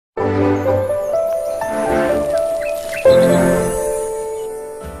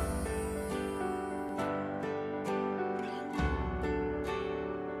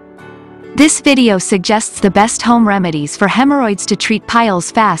This video suggests the best home remedies for hemorrhoids to treat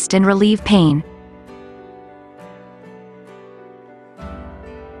piles fast and relieve pain.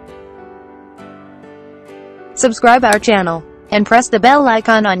 Subscribe our channel, and press the bell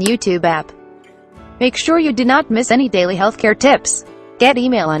icon on YouTube app. Make sure you do not miss any daily healthcare tips. Get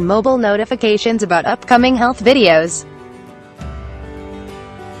email and mobile notifications about upcoming health videos.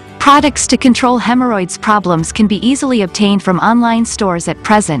 Products to control hemorrhoids problems can be easily obtained from online stores at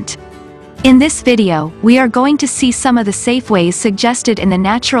present. In this video, we are going to see some of the safe ways suggested in the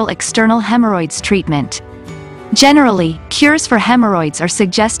natural external hemorrhoids treatment. Generally, cures for hemorrhoids are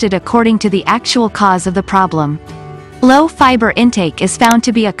suggested according to the actual cause of the problem. Low fiber intake is found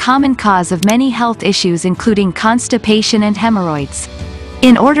to be a common cause of many health issues including constipation and hemorrhoids.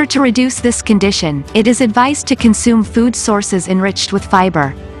 In order to reduce this condition, it is advised to consume food sources enriched with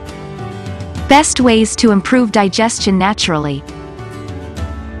fiber. Best ways to improve digestion naturally.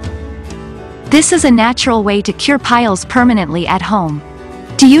 This is a natural way to cure piles permanently at home.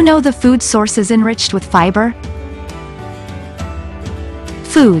 Do you know the food sources enriched with fiber?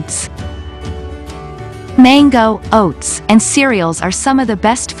 Foods. Mango, oats, and cereals are some of the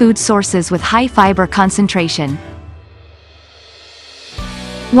best food sources with high fiber concentration.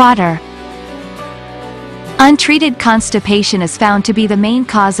 Water. Untreated constipation is found to be the main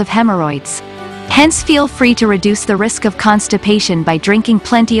cause of hemorrhoids. Hence, feel free to reduce the risk of constipation by drinking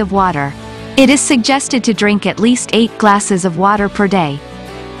plenty of water. It is suggested to drink at least 8 glasses of water per day.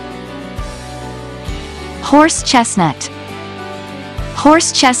 Horse chestnut.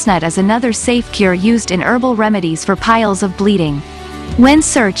 Horse chestnut is another safe cure used in herbal remedies for piles of bleeding. When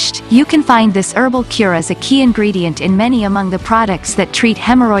searched, you can find this herbal cure as a key ingredient in many among the products that treat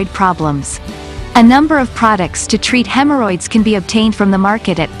hemorrhoid problems. A number of products to treat hemorrhoids can be obtained from the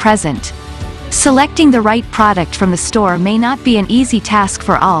market at present. Selecting the right product from the store may not be an easy task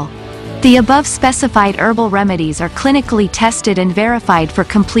for all. The above specified herbal remedies are clinically tested and verified for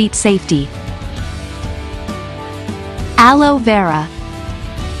complete safety. Aloe Vera.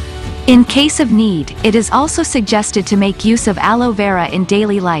 In case of need, it is also suggested to make use of aloe vera in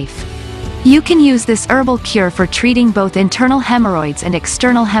daily life. You can use this herbal cure for treating both internal hemorrhoids and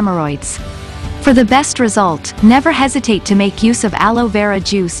external hemorrhoids. For the best result, never hesitate to make use of aloe vera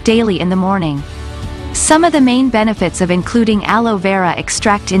juice daily in the morning. Some of the main benefits of including aloe vera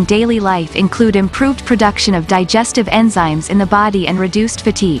extract in daily life include improved production of digestive enzymes in the body and reduced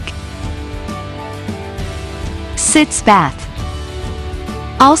fatigue. Sitz Bath.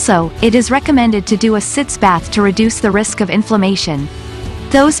 Also, it is recommended to do a sitz bath to reduce the risk of inflammation.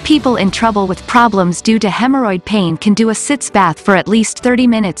 Those people in trouble with problems due to hemorrhoid pain can do a sitz bath for at least 30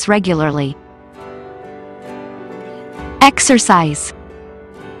 minutes regularly. Exercise.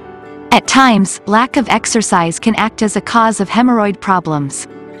 At times, lack of exercise can act as a cause of hemorrhoid problems.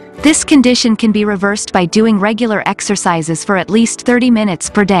 This condition can be reversed by doing regular exercises for at least 30 minutes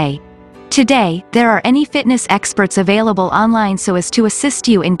per day. Today, there are any fitness experts available online so as to assist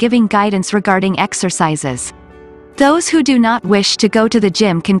you in giving guidance regarding exercises. Those who do not wish to go to the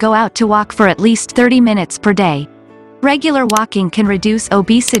gym can go out to walk for at least 30 minutes per day. Regular walking can reduce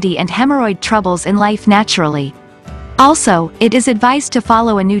obesity and hemorrhoid troubles in life naturally. Also, it is advised to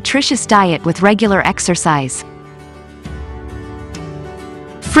follow a nutritious diet with regular exercise.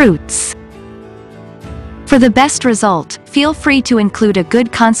 Fruits. For the best result, feel free to include a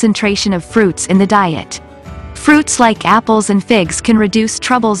good concentration of fruits in the diet. Fruits like apples and figs can reduce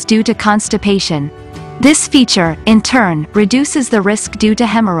troubles due to constipation. This feature, in turn, reduces the risk due to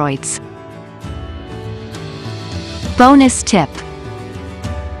hemorrhoids. Bonus tip.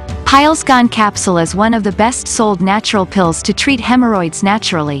 Pilesgon capsule is one of the best sold natural pills to treat hemorrhoids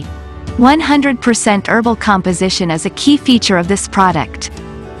naturally. 100% herbal composition is a key feature of this product.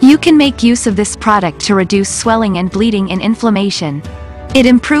 You can make use of this product to reduce swelling and bleeding and inflammation. It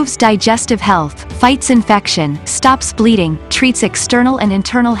improves digestive health, fights infection, stops bleeding, treats external and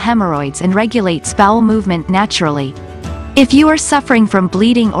internal hemorrhoids and regulates bowel movement naturally. If you are suffering from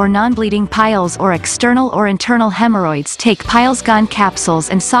bleeding or non-bleeding piles or external or internal hemorrhoids, take Pilesgon capsules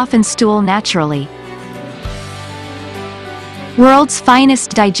and soften stool naturally. World's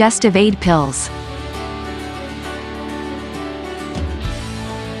finest digestive aid pills.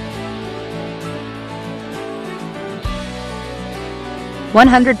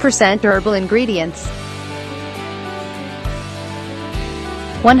 %100% herbal ingredients.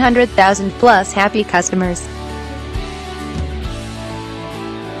 100,000 plus happy customers.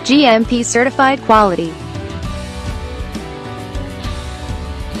 GMP certified quality.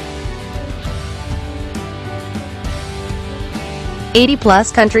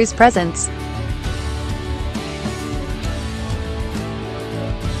 +80 countries presence.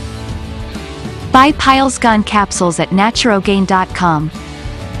 Buy Pilesgon capsules at naturogain.com.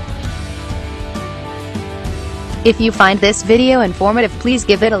 If you find this video informative, please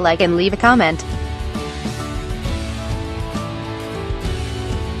give it a like and leave a comment.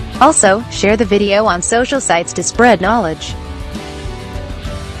 Also, share the video on social sites to spread knowledge.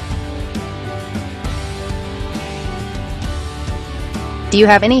 Do you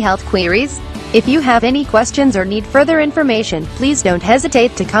have any health queries? If you have any questions or need further information, please don't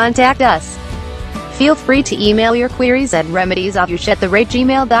hesitate to contact us. Feel free to email your queries at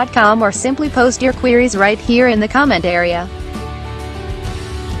remedies@gmail.com or simply post your queries right here in the comment area.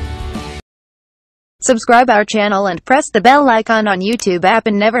 Subscribe our channel and press the bell icon on YouTube app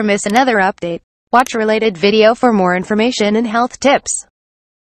and never miss another update. Watch related video for more information and health tips.